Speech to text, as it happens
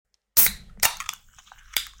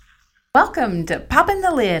Welcome to Popping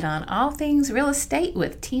the Lid on all things real estate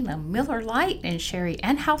with Tina Miller-Light and Sherry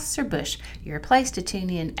Anhauser-Busch, your place to tune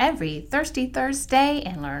in every Thursday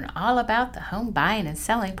and learn all about the home buying and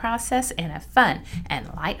selling process in a fun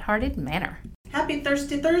and lighthearted manner. Happy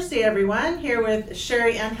Thursday, everyone. Here with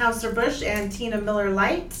Sherry Anhauser-Busch and Tina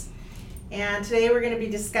Miller-Light. And today we're going to be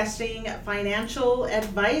discussing financial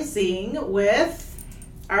advising with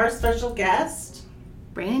our special guest,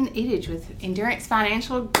 Brandon Uttich with Endurance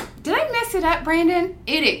Financial. Did I mess it up, Brandon?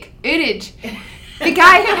 Uttich. The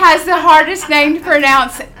guy who has the hardest name to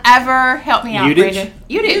pronounce ever. Help me out, Uttich? Brandon.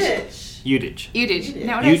 Uttich. Uttich. Is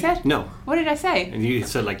that what I said? No. What did I say? And you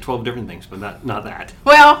said like 12 different things, but not that.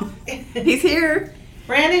 Well, he's here.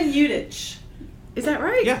 Brandon Uttich. Is that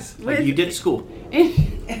right? Yes, like you did at school.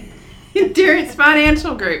 Endurance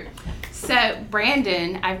Financial Group. So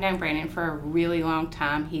Brandon, I've known Brandon for a really long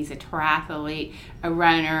time. He's a triathlete, a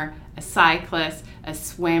runner, a cyclist, a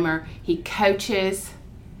swimmer. He coaches.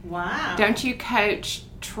 Wow. Don't you coach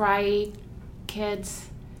kids?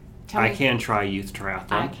 I can try youth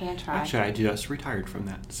triathlon. I can try. Actually, I just retired from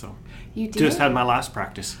that, so. You did? Just had my last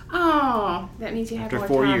practice. Oh, that means you have After more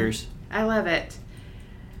 4 time. years. I love it.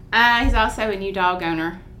 He's also a new dog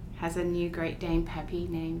owner. Has a new Great Dane puppy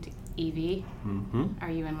named Evie. Mm-hmm. Are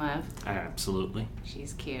you in love? Absolutely.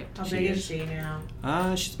 She's cute. How big is she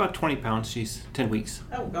now? She's about 20 pounds. She's 10 weeks.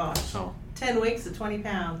 Oh, gosh. So. 10 weeks at 20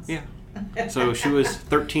 pounds. Yeah. So she was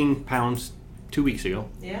 13 pounds 2 weeks ago.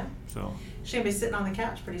 Yeah. So. She's going to be sitting on the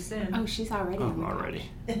couch pretty soon. Oh, she's already on the couch. Already.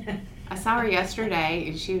 I saw her yesterday,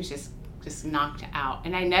 and she was just knocked out.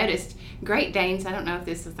 And I noticed Great Danes, I don't know if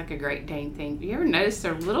this is like a Great Dane thing, but you ever notice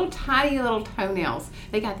their tiny little toenails?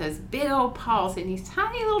 They got those big old paws and these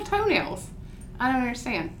tiny little toenails. I don't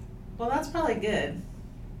understand. Well, that's probably good.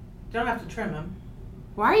 You don't have to trim them.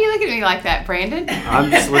 Why are you looking at me like that, Brandon?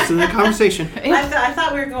 I'm just listening to the conversation. I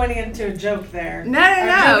thought we were going into a joke there. No.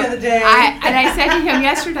 Our joke of the day. I said to him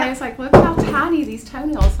yesterday, I was like, look how tiny these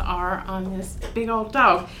toenails are on this big old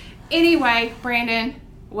dog. Anyway, Brandon,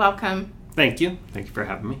 welcome. Thank you. Thank you for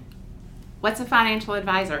having me. What's a financial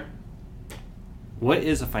advisor? What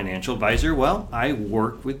is a financial advisor? Well, I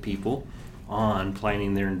work with people on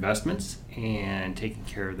planning their investments and taking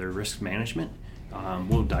care of their risk management.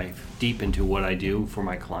 We'll dive deep into what I do for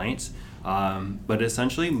my clients. But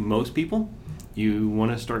essentially, most people, you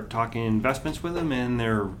want to start talking investments with them and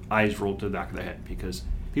their eyes roll to the back of their head because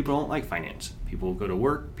people don't like finance. People go to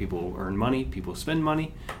work, people earn money, people spend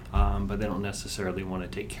money, but they don't necessarily want to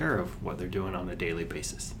take care of what they're doing on a daily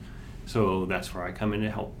basis. So that's where I come in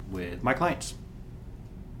to help with my clients.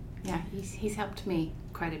 Yeah, he's helped me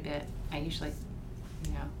quite a bit. I usually,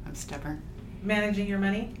 I'm stubborn. Managing your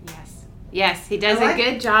money? Yes, he does a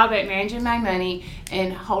good job at managing my money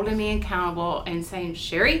and holding me accountable and saying,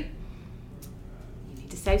 Sherry, you need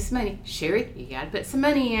to save some money. Sherry, you got to put some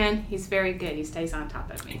money in. He's very good. He stays on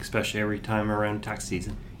top of me. Especially every time around tax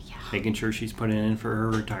season. Yeah. Making sure she's putting in for her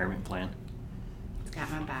retirement plan. He's got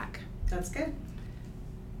my back. That's good.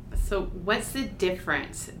 So what's the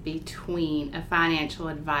difference between a financial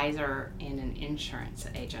advisor and an insurance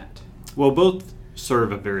agent? Well, both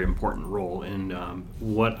serve a very important role in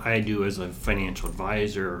what I do as a financial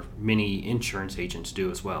advisor. Many insurance agents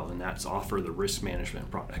do as well, and that's offer the risk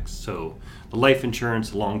management products. So the life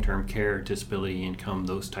insurance, long-term care, disability income,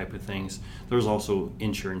 those type of things. There's also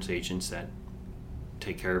insurance agents that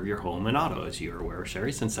take care of your home and auto, as you're aware,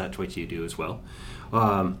 Sherry, since that's what you do as well.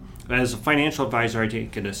 As a financial advisor, I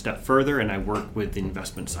take it a step further and I work with the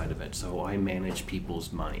investment side of it. So I manage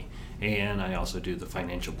people's money. And I also do the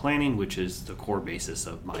financial planning, which is the core basis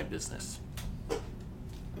of my business.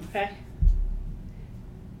 Okay.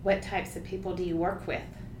 What types of people do you work with?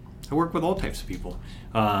 I work with all types of people.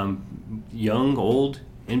 Young, old,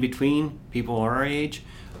 in between, people our age.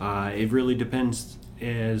 It really depends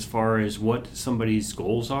as far as what somebody's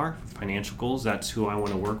goals are, financial goals. That's who I want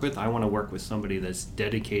to work with. I want to work with somebody that's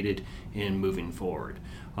dedicated in moving forward.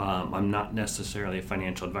 I'm not necessarily a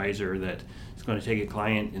financial advisor that is going to take a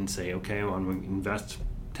client and say, okay, I'm going to invest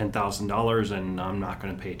 $10,000 and I'm not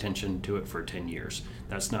going to pay attention to it for 10 years.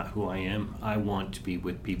 That's not who I am. I want to be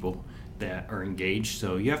with people that are engaged.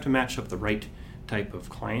 So you have to match up the right type of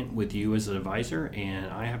client with you as an advisor,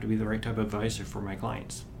 and I have to be the right type of advisor for my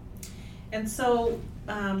clients. And so,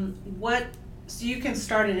 so you can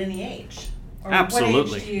start at any age? Or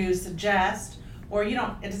Absolutely. What age do you suggest? Or you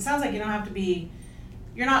don't, it sounds like you don't have to be,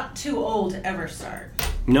 you're not too old to ever start.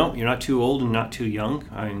 No, you're not too old and not too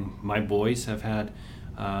young. My boys have had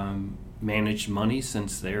managed money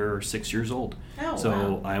since they're 6 years old. Oh, so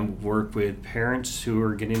wow. I work with parents who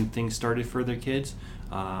are getting things started for their kids.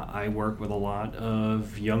 I work with a lot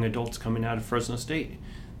of young adults coming out of Fresno State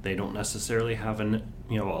They don't necessarily have a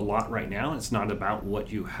lot right now. It's not about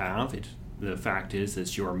what you have. The fact is,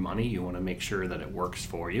 it's your money. You want to make sure that it works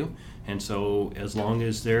for you. And so as long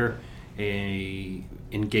as they're a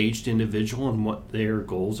engaged individual in what their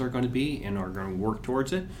goals are going to be and are going to work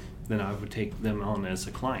towards it, then I would take them on as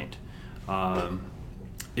a client.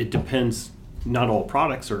 It depends. Not all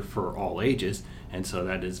products are for all ages, and so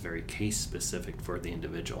that is very case specific for the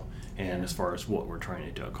individual and as far as what we're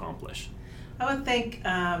trying to accomplish. I would think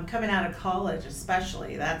coming out of college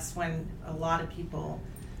especially, that's when a lot of people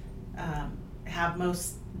have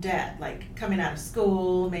most debt, like coming out of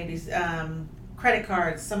school, maybe credit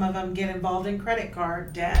cards. Some of them get involved in credit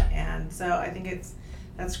card debt, and so I think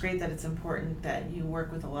that's great that it's important that you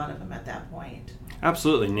work with a lot of them at that point.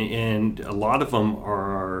 Absolutely, and a lot of them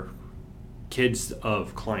are kids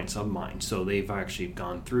of clients of mine, so they've actually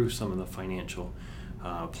gone through some of the financial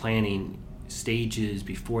planning stages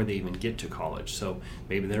before they even get to college. So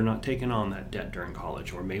maybe they're not taking on that debt during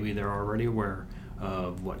college, or maybe they're already aware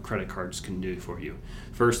of what credit cards can do for you.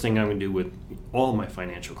 First thing I'm going to do with all my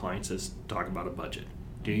financial clients is talk about a budget.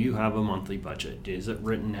 Do you have a monthly budget? Is it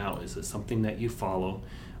written out? Is it something that you follow?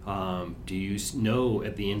 Do you know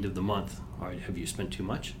at the end of the month, have you spent too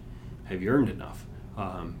much? Have you earned enough?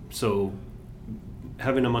 So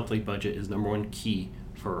having a monthly budget is number one key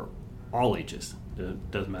for all ages.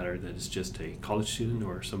 It doesn't matter that it's just a college student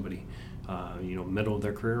or somebody middle of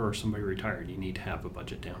their career or somebody retired. You need to have a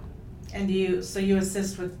budget down. And you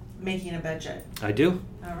assist with making a budget? I do.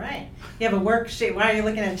 All right. You have a worksheet. Why are you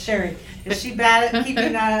looking at Sherry? Is she bad at keeping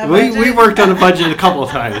a budget? We worked on a budget a couple of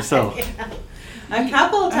times, so. Yeah. A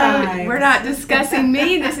couple of times. We're not discussing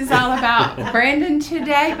me. This is all about Brandon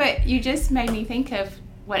today, but you just made me think of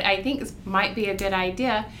what I think might be a good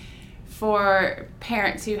idea for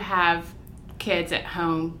parents who have kids at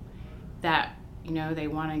home that, they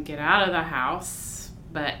want to get out of the house,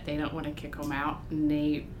 but they don't want to kick them out, and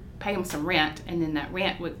they pay them some rent, and then that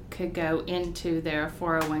rent could go into their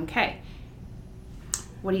 401k.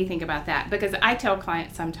 What do you think about that? Because I tell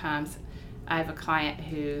clients sometimes, I have a client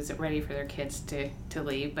who's ready for their kids to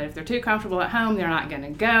leave, but if they're too comfortable at home, they're not going to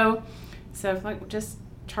go. So just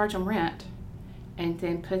charge them rent and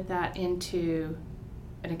then put that into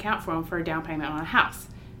an account for them for a down payment on a house.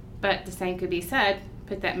 But the same could be said,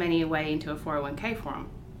 put that money away into a 401k for them.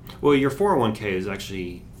 Well, your 401k is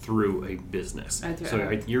actually through a business. So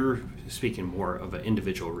you're speaking more of an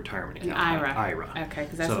individual retirement account. An IRA. Okay,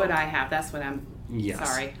 because that's what I have. That's what I'm... Yes.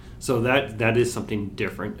 Sorry. So that is something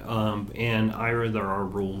different. And IRA, there are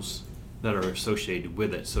rules that are associated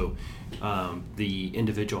with it. So the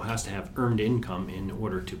individual has to have earned income in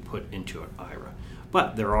order to put into an IRA.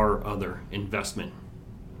 But there are other investment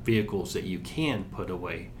vehicles that you can put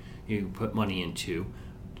away, you put money into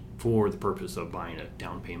for the purpose of buying a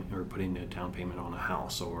down payment or putting a down payment on a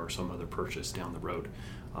house or some other purchase down the road.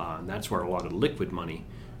 That's where a lot of liquid money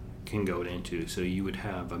can go into. So you would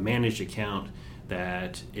have a managed account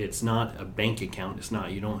that it's not a bank account. It's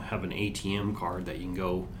not, you don't have an ATM card that you can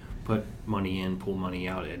go put money in, pull money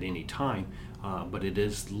out at any time. But it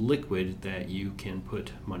is liquid that you can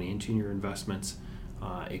put money into your investments.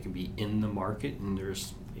 It can be in the market, and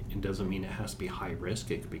it doesn't mean it has to be high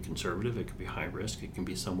risk. It could be conservative, it could be high risk, it can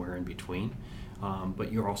be somewhere in between.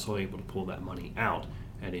 But you're also able to pull that money out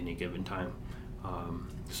at any given time.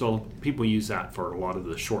 So people use that for a lot of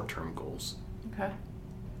the short-term goals. Okay.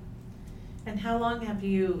 And how long have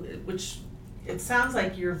you, which it sounds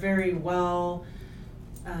like you're very well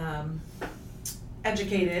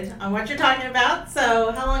educated on what you're talking about.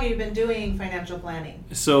 So how long have you been doing financial planning?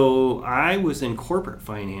 So I was in corporate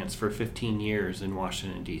finance for 15 years in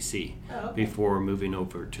Washington, D.C. Before moving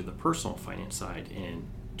over to the personal finance side in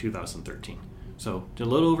 2013. So a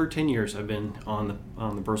little over 10 years I've been on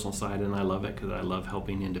the personal side, and I love it because I love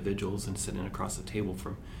helping individuals and sitting across the table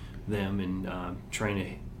from them and trying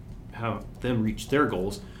to help them reach their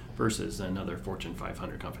goals versus another Fortune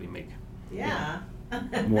 500 company make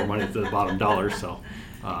more money to the bottom dollar. So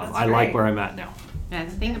I like where I'm at now. And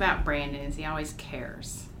the thing about Brandon is he always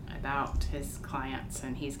cares about his clients,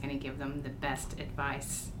 and he's going to give them the best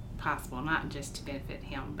advice possible, not just to benefit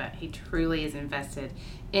him, but he truly is invested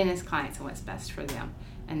in his clients and what's best for them.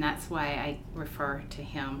 And that's why I refer to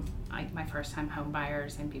him, my first-time home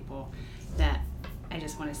buyers and people that I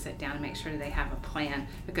just want to sit down and make sure they have a plan,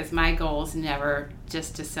 because my goal is never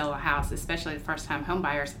just to sell a house, especially the first-time home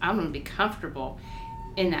buyers. I want to be comfortable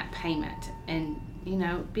in that payment and,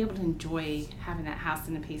 be able to enjoy having that house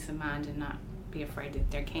in a peace of mind and not be afraid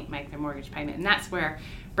that they can't make their mortgage payment. And that's where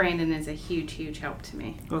Brandon is a huge, huge help to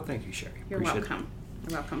me. Well, thank you, Sherry. You're welcome.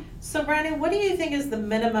 You're welcome. So, Brandon, what do you think is the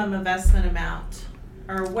minimum investment amount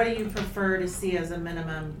Or what do you prefer to see as a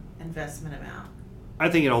minimum investment amount? I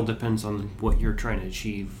think it all depends on what you're trying to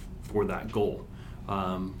achieve for that goal.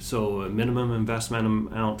 So a minimum investment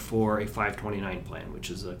amount for a 529 plan, which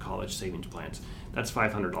is a college savings plans, that's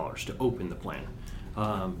 $500 to open the plan.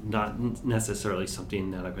 Not necessarily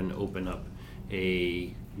something that I'm going to open up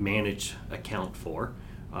a managed account for.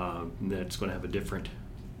 That's going to have a different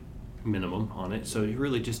minimum on it. So it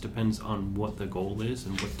really just depends on what the goal is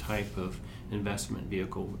and what type of investment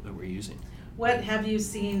vehicle that we're using. What have you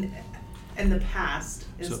seen in the past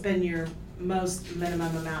has been your most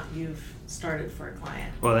minimum amount you've started for a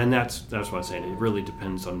client? Well, and that's what I'm saying. It really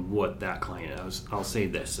depends on what that client is. I'll say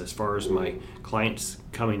this, as far as my clients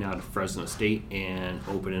coming out of Fresno State and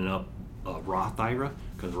opening up a Roth IRA,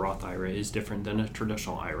 because Roth IRA is different than a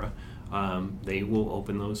traditional IRA, they will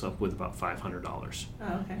open those up with about $500.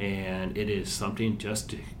 Oh, okay. And it is something just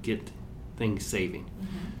to get things saving.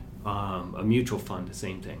 Mm-hmm. A mutual fund, the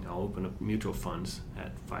same thing. I'll open up mutual funds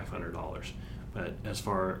at $500. But as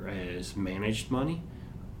far as managed money,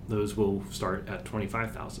 those will start at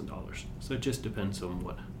 $25,000. So it just depends on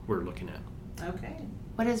what we're looking at. Okay.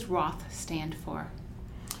 What does Roth stand for?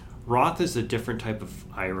 Roth is a different type of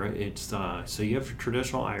IRA. It's so you have a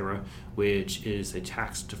traditional IRA, which is a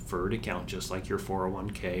tax-deferred account, just like your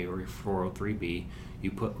 401k or your 403b.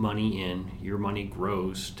 You put money in, your money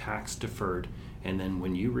grows tax-deferred, and then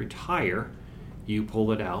when you retire, you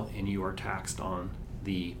pull it out and you are taxed on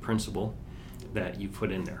the principal that you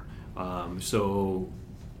put in there. So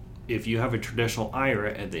if you have a traditional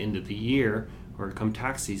IRA at the end of the year or come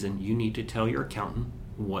tax season, you need to tell your accountant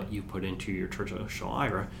what you put into your traditional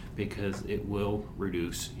IRA, because it will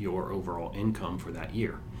reduce your overall income for that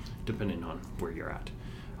year, depending on where you're at.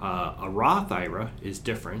 A Roth IRA is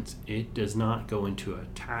different. It does not go into a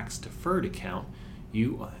tax-deferred account.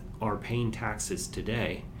 You are paying taxes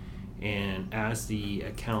today, and as the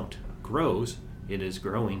account grows, it is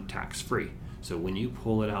growing tax-free. So when you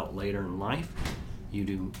pull it out later in life,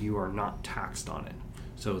 you are not taxed on it.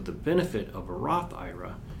 So the benefit of a Roth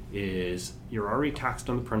IRA is you're already taxed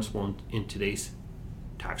on the principal in today's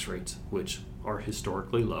tax rates, which are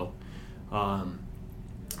historically low. And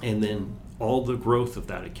then all the growth of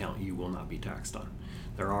that account you will not be taxed on.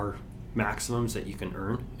 There are maximums that you can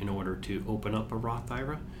earn in order to open up a Roth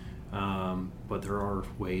IRA, but there are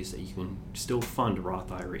ways that you can still fund a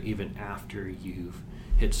Roth IRA even after you've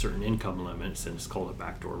hit certain income limits, and it's called a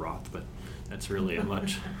backdoor Roth, but that's really a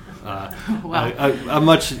much a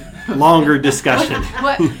much longer discussion.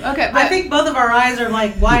 Okay, I think both of our eyes are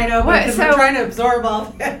like wide open because we're trying to absorb all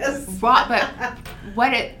this.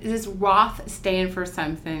 Does Roth stand for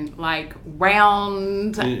something like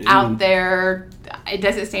round out there?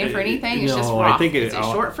 Does it stand for anything? It's just Roth. Is it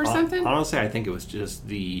short for something? Honestly, I think it was just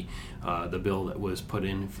the bill that was put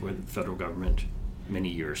in for the federal government many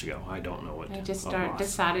years ago. I don't know what. They just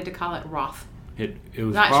decided to call it Roth. It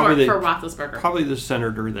was not probably short for Roethlisberger. Probably the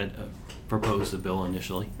senator that proposed the bill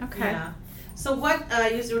initially. Okay. Yeah. So what,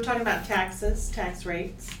 you were talking about taxes, tax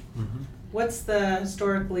rates. Mm-hmm. What's the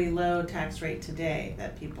historically low tax rate today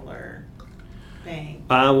that people are paying?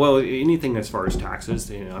 Well, anything as far as taxes,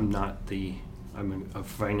 I'm a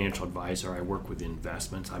financial advisor. I work with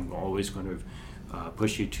investments. I'm always going to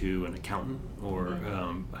push you to an accountant or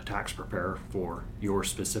a tax preparer for your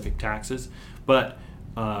specific taxes. But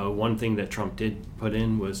one thing that Trump did put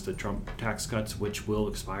in was the Trump tax cuts, which will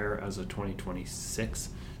expire as of 2026.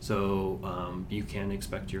 So you can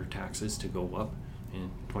expect your taxes to go up in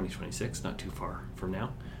 2026, not too far from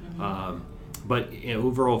now. Mm-hmm. But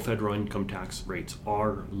overall federal income tax rates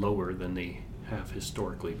are lower than they have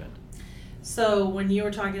historically been. So when you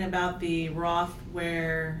were talking about the Roth,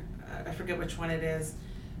 where I forget which one it is,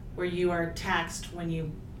 where you are taxed when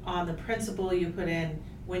you on the principal you put in,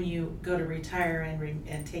 when you go to retire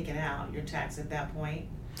and take it out, you're taxed at that point.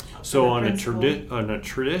 So on a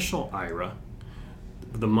traditional IRA,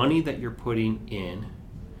 the money that you're putting in,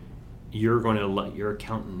 you're going to let your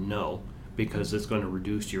accountant know, because it's going to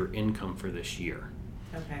reduce your income for this year.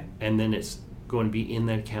 Okay. And then it's going to be in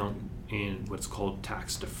that account in what's called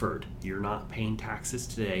tax deferred. You're not paying taxes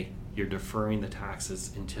today. You're deferring the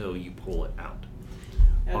taxes until you pull it out.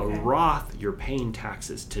 Okay. A Roth, you're paying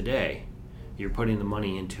taxes today. You're putting the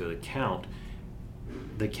money into an account.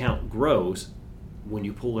 The account grows. When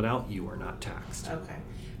you pull it out, you are not taxed. Okay.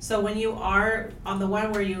 So when you are on the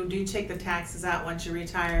one where you do take the taxes out once you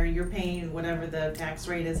retire, you're paying whatever the tax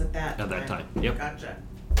rate is at that time. At that time, yep. Gotcha.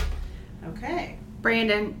 Okay.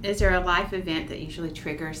 Brandon, is there a life event that usually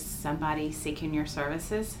triggers somebody seeking your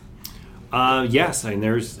services? Yes, I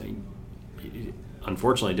mean,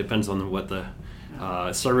 unfortunately, it depends on what the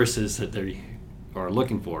services that are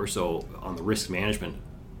looking for. So on the risk management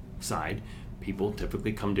side, people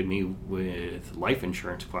typically come to me with life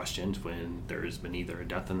insurance questions when there's been either a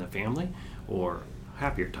death in the family or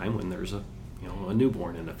happier time when there's a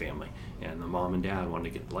newborn in the family, and the mom and dad want to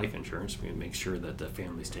get life insurance. We make sure that the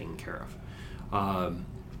family's taken care of.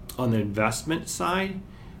 On the investment side,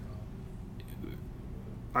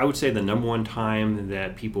 I would say the number one time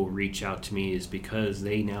that people reach out to me is because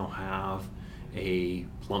they now have a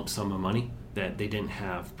lump sum of money that they didn't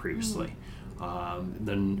have previously.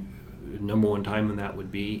 The number one time that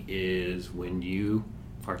would be is when you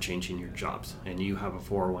are changing your jobs and you have a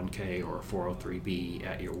 401k or a 403b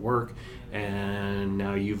at your work, and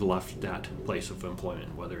now you've left that place of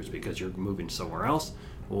employment, whether it's because you're moving somewhere else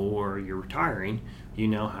or you're retiring. You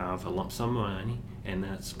now have a lump sum of money, and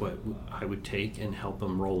that's what I would take and help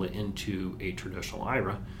them roll it into a traditional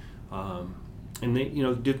IRA. And they,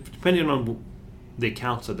 depending on the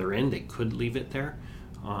accounts that they're in, they could leave it there,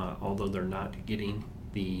 although they're not getting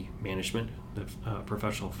the management, the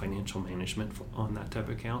professional financial management on that type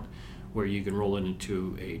of account, where you can roll it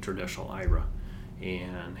into a traditional IRA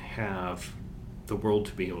and have the world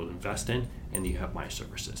to be able to invest in, and you have my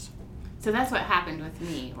services. So that's what happened with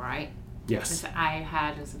me, right? Yes. I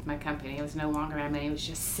had this with my company. It was no longer my money. It was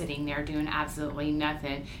just sitting there doing absolutely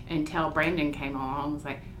nothing until Brandon came along and was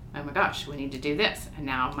like, oh my gosh, we need to do this. And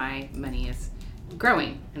now my money is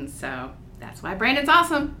growing. And so that's why Brandon's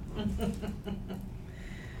awesome.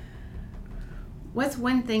 What's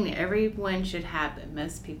one thing that everyone should have but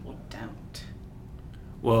most people don't?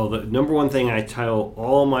 Well, the number one thing I tell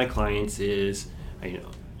all my clients is,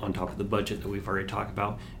 on top of the budget that we've already talked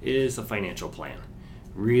about, is a financial plan.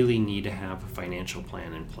 Really need to have a financial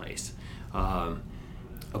plan in place. A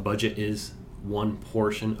budget is one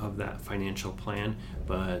portion of that financial plan,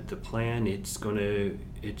 but the plan,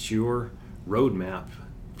 it's your roadmap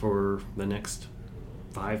for the next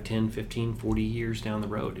 5, 10, 15, 40 years down the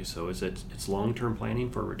road. So it's long-term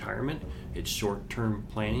planning for retirement. It's short-term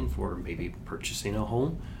planning for maybe purchasing a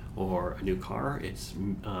home or a new car. It's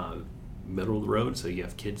middle of the road, so you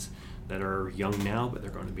have kids that are young now, but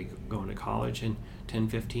they're going to be going to college in 10,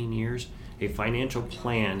 15 years. A financial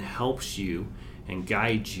plan helps you and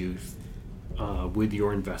guides you with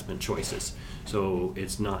your investment choices. So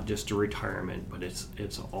it's not just a retirement, but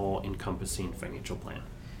it's all-encompassing financial plan.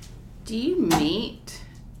 Do you meet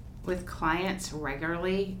with clients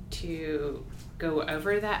regularly to go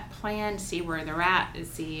over that plan, see where they're at, to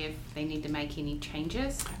see if they need to make any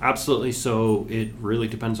changes? Absolutely. So it really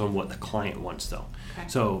depends on what the client wants, though. Okay.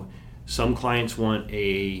 So some clients want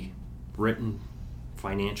a written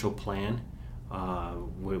financial plan,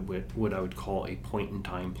 what I would call a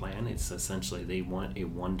point-in-time plan. It's essentially they want a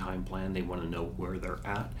one-time plan. They want to know where they're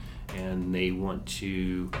at, and they want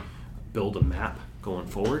to build a map going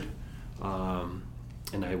forward.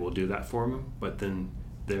 And I will do that for them, but then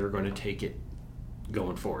they're going to take it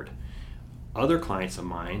going forward. Other clients of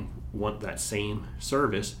mine want that same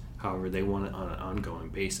service, however, they want it on an ongoing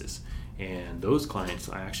basis. And those clients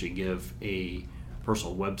I actually give a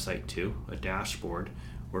personal website to, a dashboard,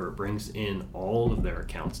 where it brings in all of their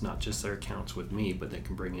accounts, not just their accounts with me, but they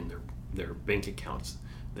can bring in their bank accounts,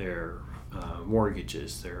 their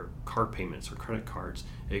mortgages, their car payments or credit cards.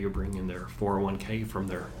 They can bring in their 401k from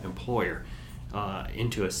their employer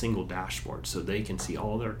into a single dashboard, so they can see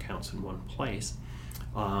all their accounts in one place.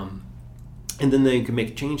 And then they can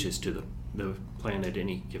make changes to the plan at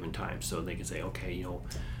any given time. So they can say, okay,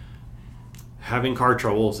 having car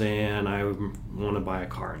troubles and I want to buy a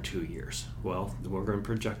car in 2 years. Well, we're going to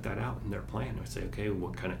project that out in their plan. We say, okay,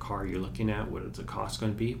 what kind of car are you looking at? What is the cost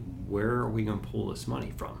going to be? Where are we going to pull this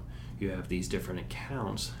money from? You have these different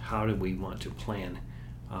accounts. How do we want to plan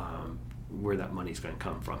where that money is going to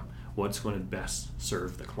come from? What's going to best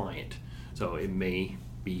serve the client? So it may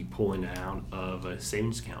be pulling it out of a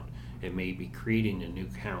savings account. It may be creating a new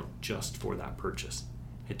account just for that purchase.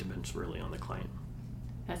 It depends really on the client.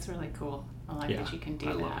 That's really cool. I like that you can do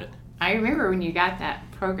I that. love it. I remember when you got that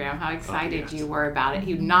program, how excited you were about it.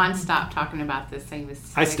 You nonstop talking about this thing. Was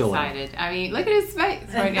so I still excited. I mean, look at his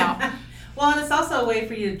face right now. Well, and it's also a way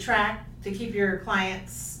for you to track, to keep your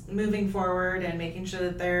clients moving forward and making sure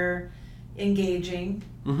that they're engaging,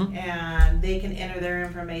 and they can enter their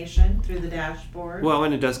information through the dashboard. Well,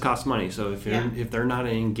 and it does cost money. So if they're not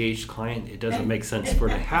an engaged client, it doesn't make sense for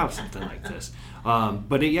to have something like this.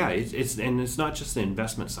 But it's not just the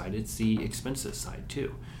investment side; it's the expenses side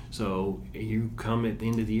too. So you come at the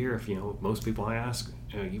end of the year. If most people I ask,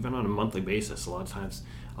 even on a monthly basis, a lot of times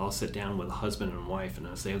I'll sit down with a husband and wife and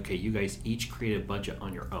I'll say, okay, you guys each create a budget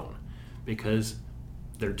on your own, because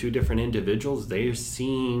they're two different individuals. They're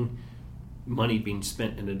seeing money being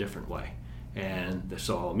spent in a different way, And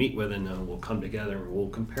so I'll meet with them, and then we'll come together and we'll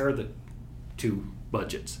compare the two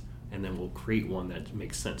budgets, and then we'll create one that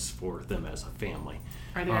makes sense for them as a family.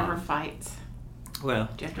 Are there ever fights? Well,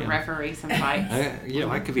 do you have to referee some fights?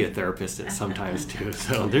 I could be a therapist at sometimes too.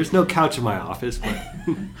 So there's no couch in my office, but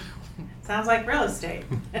sounds like real estate.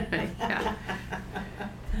 Yeah.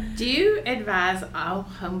 Do you advise all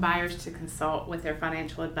home buyers to consult with their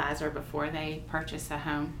financial advisor before they purchase a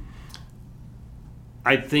home?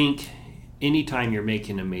 I think anytime you're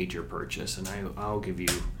making a major purchase, and I'll give you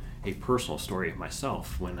a personal story of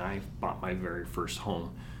myself. When I bought my very first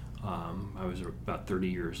home, I was about 30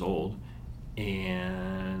 years old,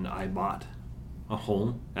 and I bought a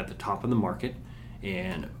home at the top of the market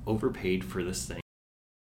and overpaid for this thing.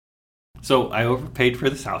 So I overpaid for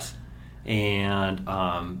this house,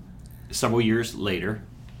 and several years later,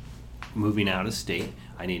 moving out of state,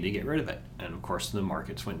 I needed to get rid of it. And of course, the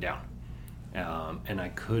markets went down. And I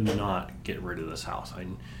could not get rid of this house.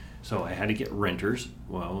 So I had to get renters.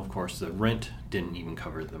 Well, of course, the rent didn't even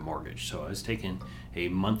cover the mortgage. So I was taking a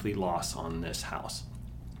monthly loss on this house.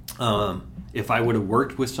 If I would have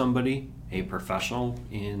worked with somebody, a professional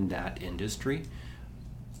in that industry,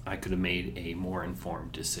 I could have made a more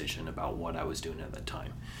informed decision about what I was doing at that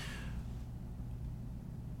time.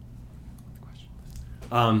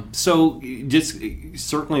 So just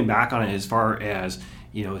circling back on it, as far as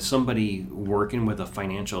somebody working with a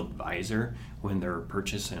financial advisor when they're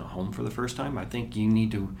purchasing a home for the first time, I think you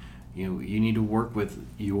need to work with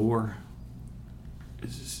your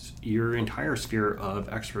entire sphere of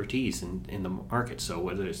expertise in the market. So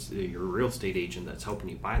whether it's your real estate agent that's helping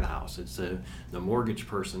you buy the house, it's the mortgage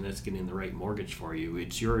person that's getting the right mortgage for you,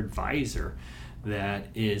 it's your advisor that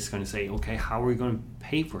is going to say, okay, how are we going to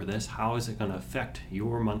pay for this? How is it going to affect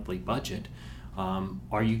your monthly budget?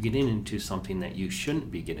 Are you getting into something that you shouldn't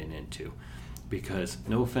be getting into? Because,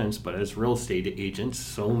 no offense, but as real estate agents,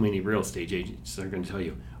 so many real estate agents are going to tell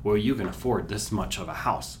you, well, you can afford this much of a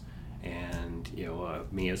house. And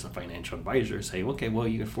me as a financial advisor say, okay, well,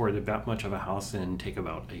 you can afford that much of a house and take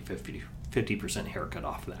about a 50% haircut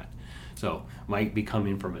off of that. So might be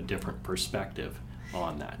coming from a different perspective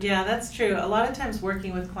on that. Yeah, that's true. A lot of times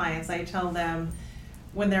working with clients, I tell them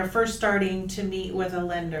when they're first starting to meet with a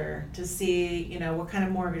lender to see, what kind of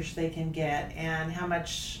mortgage they can get and how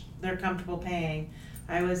much they're comfortable paying,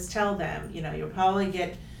 I always tell them, you'll probably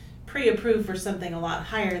get pre-approved for something a lot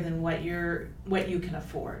higher than what you can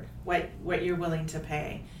afford, what you're willing to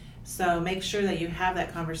pay. So make sure that you have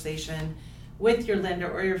that conversation with your lender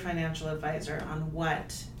or your financial advisor on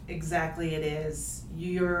what exactly it is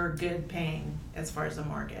you're good paying as far as a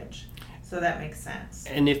mortgage. So that makes sense.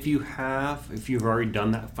 And if you've already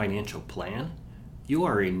done that financial plan, you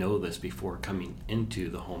already know this before coming into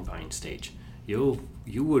the home buying stage. You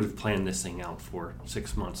would have planned this thing out for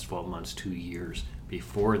 6 months, 12 months, 2 years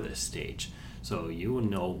before this stage. So you will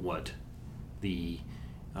know what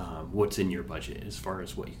what's in your budget as far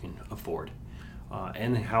as what you can afford,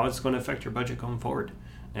 and how it's going to affect your budget going forward.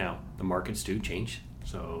 Now, the markets do change.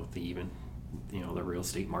 So the real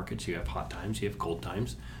estate markets, you have hot times, you have cold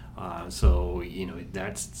times. So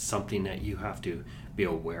that's something that you have to be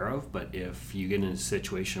aware of. But if you get in a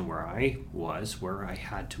situation where I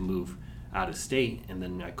had to move out of state and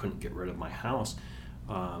then I couldn't get rid of my house,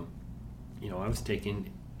 I was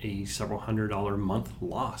taking a several $100 a month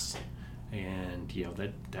loss, and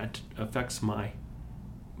that affects my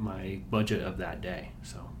budget of that day.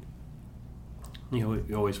 So you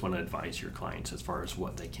always want to advise your clients as far as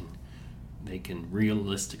what they can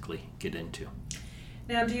realistically get into.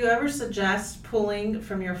 Now, do you ever suggest pulling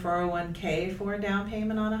from your 401k for a down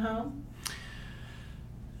payment on a home?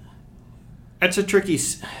 That's a tricky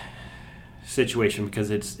situation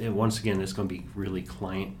because once again, it's going to be really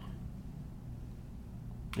client.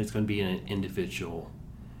 It's going to be an individual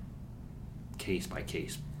case by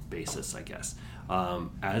case basis, I guess.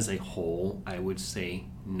 As a whole, I would say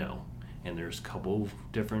no. And there's a couple of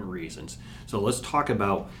different reasons. So let's talk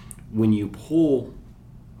about when you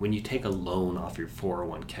take a loan off your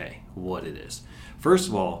 401k, what it is. First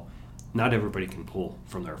of all, not everybody can pull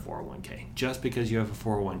from their 401k. Just because you have a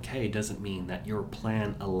 401k doesn't mean that your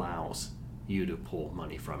plan allows you to pull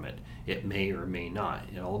money from it. It may or may not.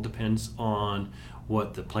 It all depends on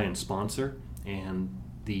what the plan sponsor and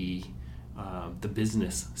the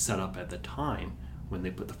business set up at the time when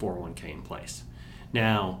they put the 401k in place.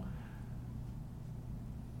 Now,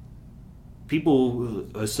 people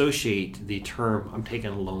associate the term, I'm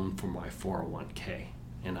taking a loan from my 401k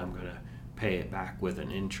and I'm going to pay it back with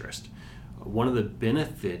an interest. One of the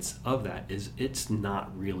benefits of that is it's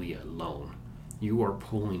not really a loan. You are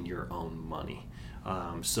pulling your own money.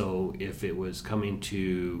 So if it was coming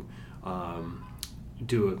to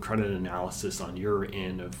do a credit analysis on your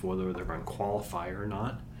end of whether they're going to qualify or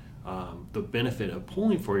not. The benefit of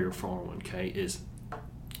pulling for your 401k is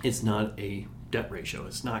it's not a debt ratio.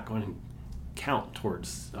 It's not going to count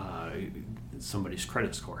towards somebody's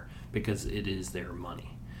credit score because it is their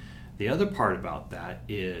money. The other part about that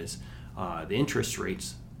is the interest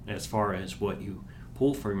rates as far as what you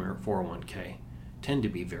pull from your 401k tend to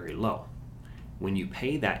be very low. When you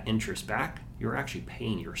pay that interest back, you're actually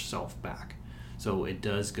paying yourself back. So it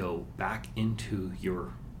does go back into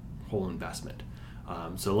your whole investment.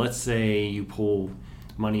 So let's say you pull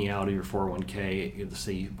money out of your 401k, let's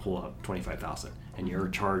say you pull out $25,000 and you're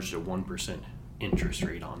charged a 1% interest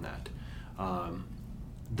rate on that.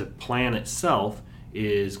 The plan itself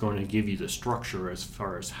is going to give you the structure as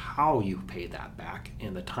far as how you pay that back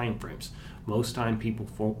and the time frames. Most time people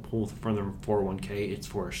pull from their 401k, it's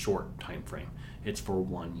for a short time frame. It's for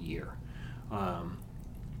 1 year.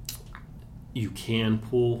 You can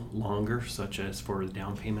pull longer, such as for the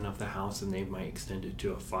down payment of the house, and they might extend it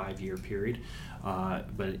to a 5-year period.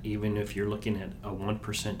 But even if you're looking at a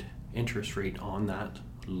 1% interest rate on that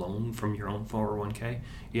loan from your own 401k,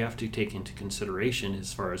 you have to take into consideration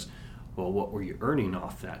as far as, well, what were you earning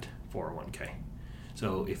off that 401k?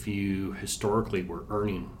 So if you historically were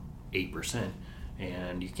earning 8%,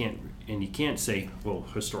 and you can't say, well,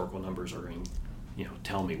 historical numbers are going,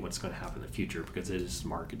 tell me what's going to happen in the future, because it is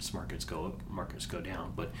markets go up, markets go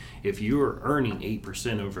down. But if you are earning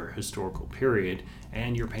 8% over a historical period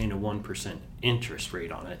and you're paying a 1% interest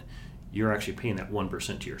rate on it, you're actually paying that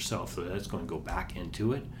 1% to yourself, so that's going to go back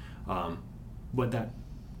into it. But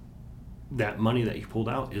that money that you pulled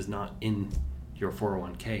out is not in your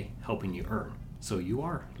 401k helping you earn. So you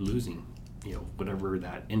are losing, whatever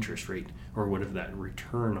that interest rate or whatever that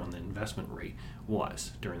return on the investment rate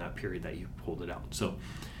was during that period that you pulled it out. So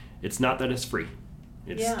it's not that it's free.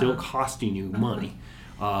 It's still costing you money.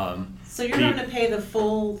 So you're going to pay the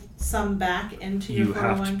full sum back into your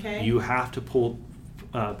 401k? You have to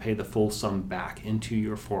pay the full sum back into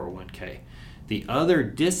your 401k. The other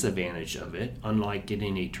disadvantage of it, unlike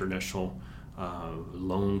getting a traditional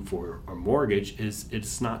loan for a mortgage, is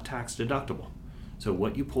it's not tax deductible. So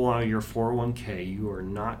what you pull out of your 401k, you are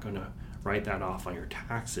not going to write that off on your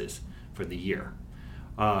taxes for the year.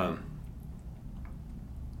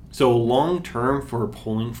 So long term for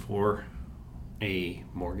pulling for a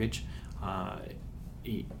mortgage,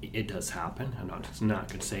 it does happen. I'm not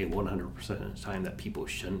going to say 100% of the time that people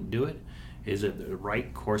shouldn't do it. Is it the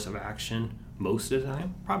right course of action most of the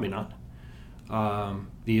time? Probably not.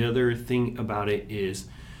 The other thing about it is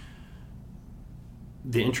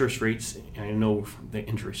the interest rates. I know the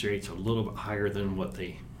interest rates are a little bit higher than what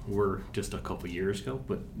they were just a couple years ago,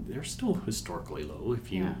 but they're still historically low.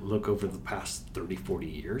 If you look over the past 30, 40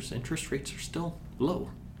 years, interest rates are still low.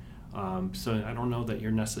 So I don't know that you're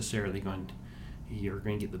necessarily going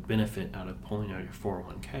to get the benefit out of pulling out your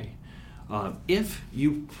 401k. If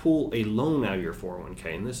you pull a loan out of your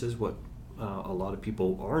 401k, and this is what a lot of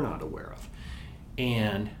people are not aware of,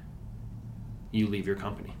 and you leave your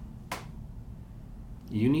company,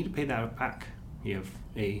 you need to pay that back. You have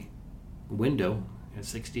a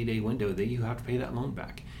 60-day window that you have to pay that loan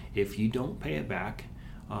back. If you don't pay it back,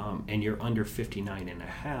 and you're under 59 and a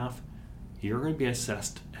half, you're going to be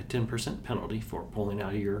assessed a 10% penalty for pulling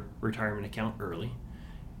out of your retirement account early,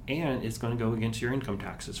 and it's going to go against your income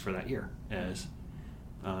taxes for that year as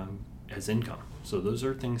income. So those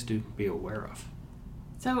are things to be aware of.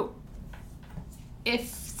 So if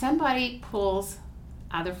somebody pulls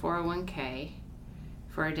out their 401k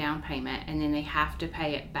for a down payment, and then they have to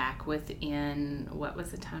pay it back within, what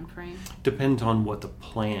was the time frame? Depends on what the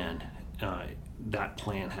plan, that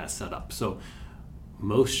plan has set up. So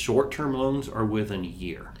most short-term loans are within a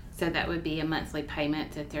year. So that would be a monthly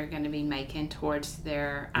payment that they're going to be making towards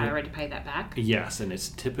their IRA to pay that back? Yes, and it's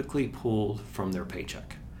typically pulled from their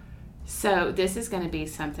paycheck. So this is going to be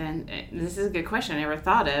something, this is a good question I never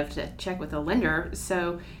thought of to check with a lender.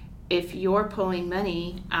 So if you're pulling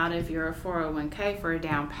money out of your 401k for a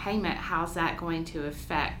down payment, how's that going to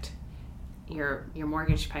affect your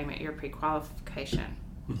mortgage payment, your pre-qualification?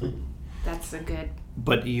 Mm-hmm. That's a good...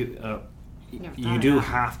 But you do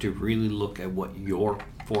have to really look at what your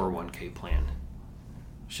 401k plan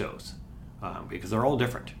shows, because they're all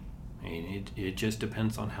different. I mean, it just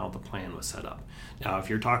depends on how the plan was set up. Now, if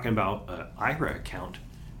you're talking about an IRA account,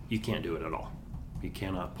 you can't do it at all. You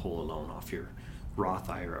cannot pull a loan off your Roth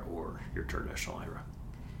IRA or your traditional IRA.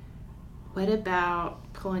 What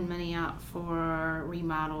about pulling money out for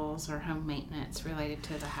remodels or home maintenance related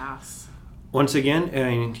to the house? Once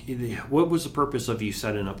again, what was the purpose of you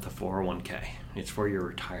setting up the 401k? It's for your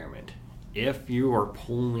retirement. if you are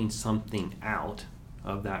pulling something out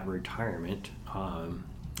of that retirement,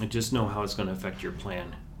 just know how it's going to affect your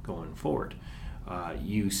plan going forward.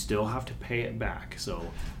 You still have to pay it back.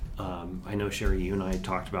 So I know, Sherry, you and I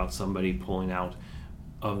talked about somebody pulling out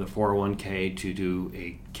of the 401k to do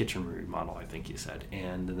a kitchen remodel, I think you said,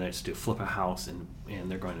 and then that's to flip a house, and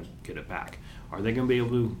they're going to get it back. Are they going to be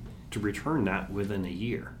able to return that within a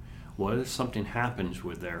year? What if something happens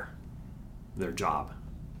with their job?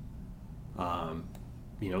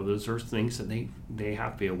 Those are things that they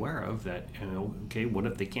have to be aware of, that, okay, what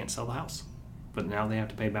if they can't sell the house? But now they have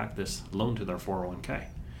to pay back this loan to their 401k.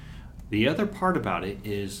 The other part about it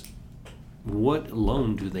is, what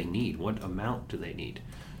loan do they need? What amount do they need?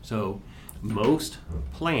 So most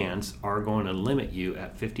plans are going to limit you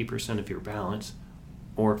at 50% of your balance,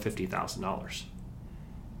 or $50,000.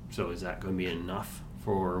 So is that going to be enough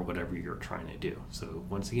for whatever you're trying to do? So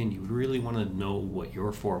once again, you really want to know what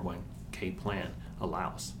your 401k plan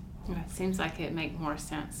allows. It seems like it makes more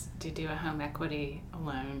sense to do a home equity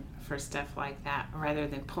loan for stuff like that rather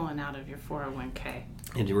than pulling out of your 401k.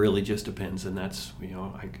 It really just depends, and that's,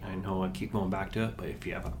 I know I keep going back to it, but if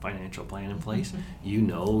you have a financial plan in place, you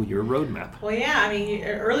know your roadmap. Well, yeah, I mean,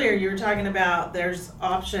 earlier you were talking about there's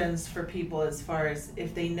options for people as far as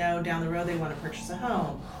if they know down the road they want to purchase a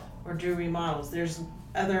home or do remodels. There's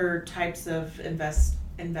other types of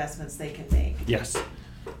investments they can make. Yes,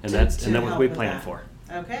 and that's what we plan for.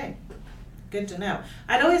 Okay, good to know.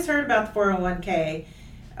 I'd always heard about the 401k.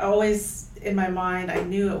 Always in my mind, I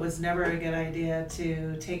knew it was never a good idea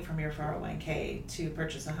to take from your 401k to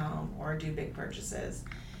purchase a home or do big purchases.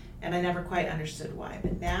 And I never quite understood why,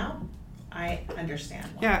 but now I understand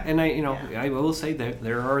why. Yeah, and I will say that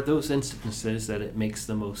there are those instances that it makes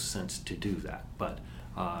the most sense to do that. But,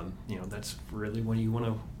 that's really when you want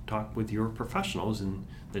to talk with your professionals in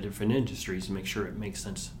the different industries and make sure it makes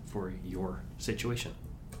sense for your situation.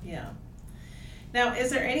 Yeah. Now, is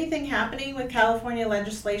there anything happening with California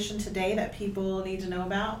legislation today that people need to know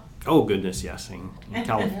about? Oh, goodness, yes. In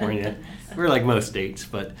California, we're like most states,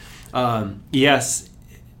 but yes.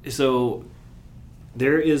 So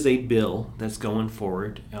there is a bill that's going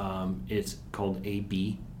forward. It's called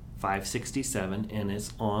AB 567, and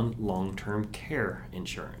it's on long-term care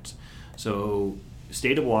insurance. So the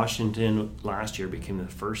state of Washington last year became the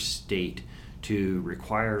first state to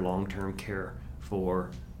require long-term care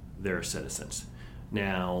for their citizens.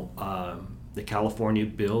 Now, the California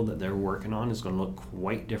bill that they're working on is going to look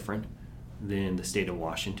quite different than the state of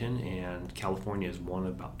Washington, and California is one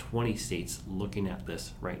of about 20 states looking at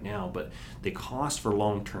this right now. But the cost for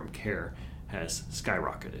long-term care has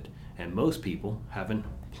skyrocketed, and most people haven't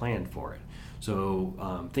planned for it.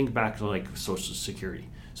 So think back to like Social Security.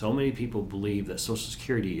 So many people believe that Social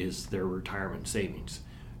Security is their retirement savings.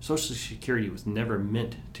 Social Security was never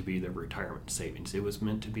meant to be their retirement savings. It was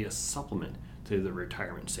meant to be a supplement to the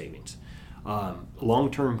retirement savings.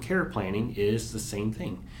 Long-term care planning is the same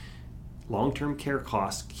thing. Long-term care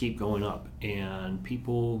costs keep going up, and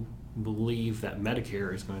people believe that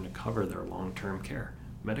Medicare is going to cover their long-term care.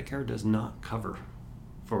 Medicare does not cover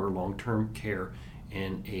for long-term care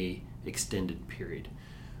in a extended period.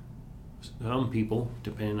 Some people,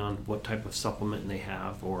 depending on what type of supplement they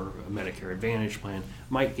have or a Medicare Advantage plan,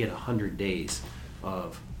 might get 100 days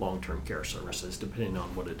of long-term care services, depending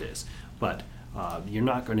on what it is. But you're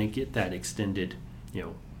not going to get that extended,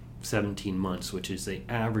 17 months, which is the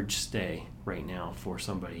average stay right now for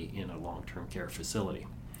somebody in a long-term care facility.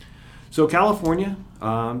 So California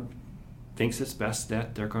thinks it's best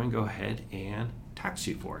that they're going to go ahead and tax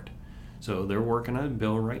you for it. So they're working on a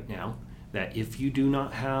bill right now that if you do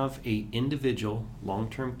not have a individual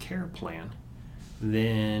long-term care plan,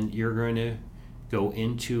 then you're going to go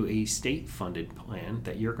into a state-funded plan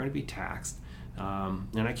that you're going to be taxed.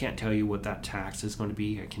 And I can't tell you what that tax is going to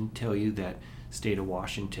be. I can tell you that state of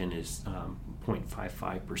Washington is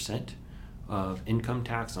 0.55% of income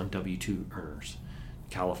tax on W-2 earners.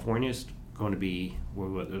 California is going to be,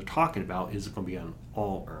 what they're talking about is going to be on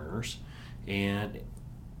all earners. And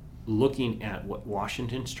looking at what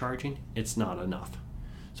Washington's charging, it's not enough.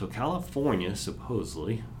 So California,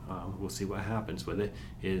 supposedly, we'll see what happens with it,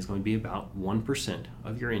 is going to be about 1%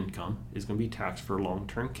 of your income is going to be taxed for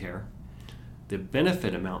long-term care. The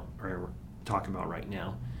benefit amount we're talking about right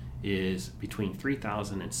now is between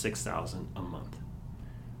 $3,000 and $6,000 a month.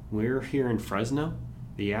 We're here in Fresno.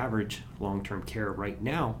 The average long-term care right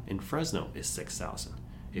now in Fresno is $6,000.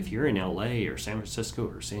 If you're in LA or San Francisco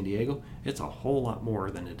or San Diego, it's a whole lot more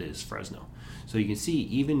than it is Fresno. So you can see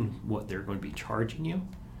even what they're going to be charging you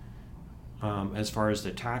as far as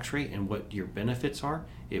the tax rate and what your benefits are,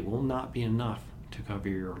 it will not be enough to cover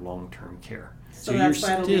your long-term care. So that's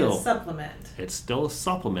why it'll be a supplement. It's still a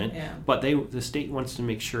supplement, Yeah. but the state wants to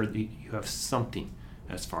make sure that you have something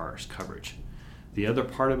as far as coverage. The other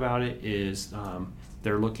part about it is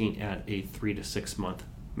they're looking at a 3 to 6 month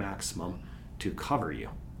maximum to cover you.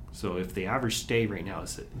 So if the average stay right now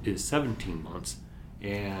is 17 months,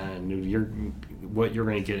 and what you're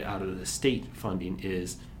going to get out of the state funding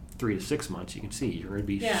is 3 to 6 months, you can see you're going to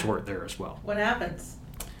be short there as well. What happens?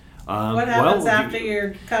 What happens after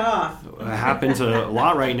you're cut off? What happens a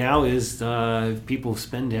lot right now is people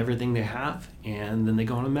spend everything they have, and then they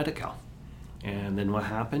go on a Medi-Cal. And then what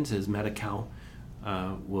happens is Medi-Cal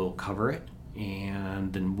will cover it,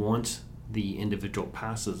 and then once the individual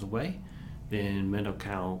passes away, then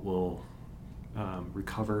Medi-Cal will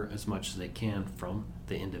recover as much as they can from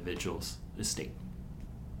the individual's estate.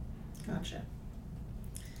 Gotcha.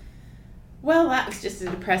 Well, that was just a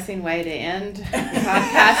depressing way to end the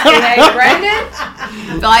podcast today, Brandon.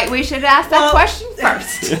 I feel like we should ask that question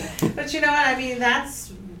first. But you know what? I mean,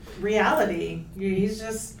 that's reality. He's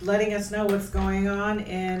just letting us know what's going on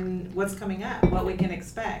and what's coming up, what we can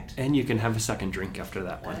expect. And you can have a second drink after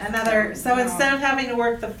that one. So instead of having to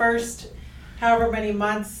work the first however many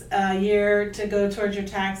months a year to go towards your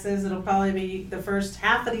taxes, it'll probably be the first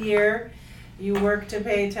half of the year you work to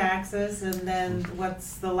pay taxes, and then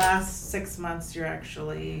what's the last 6 months you're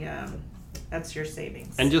actually that's your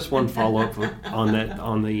savings. And just one follow-up on that,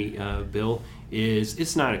 on the bill, is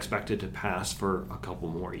it's not expected to pass for a couple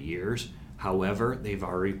more years. However, they've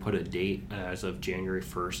already put a date as of January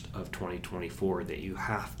 1st of 2024 that you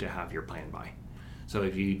have to have your plan by. So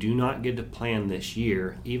if you do not get the plan this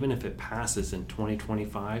year, even if it passes in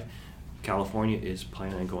 2025, California is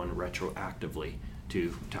planning on going retroactively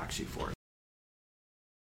to tax you for it.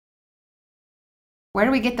 Where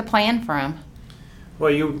do we get the plan from?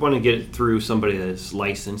 Well, you want to get it through somebody that's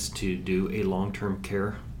licensed to do a long-term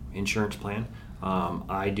care insurance plan.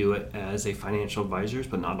 I do it as a financial advisor,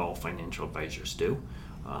 but not all financial advisors do.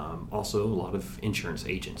 Also, a lot of insurance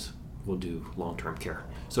agents will do long-term care.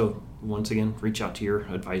 So once again, reach out to your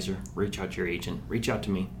advisor, reach out to your agent, reach out to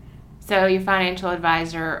me. So your financial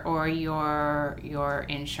advisor or your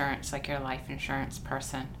insurance, like your life insurance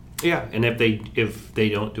person. Yeah, and if they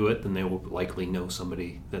don't do it, then they will likely know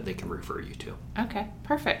somebody that they can refer you to. Okay,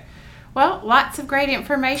 perfect. Well, lots of great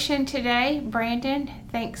information today, Brandon.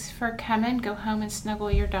 Thanks for coming. Go home and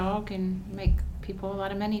snuggle your dog and make people a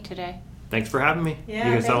lot of money today. Thanks for having me. Yeah,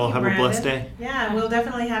 you guys all have Brandon. a blessed day. Yeah, we'll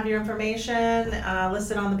definitely have your information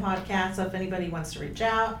listed on the podcast. So if anybody wants to reach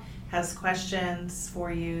out, has questions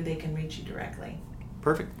for you, they can reach you directly.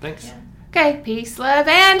 Perfect. Thanks. Yeah. Okay, peace, love,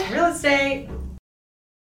 and Real estate.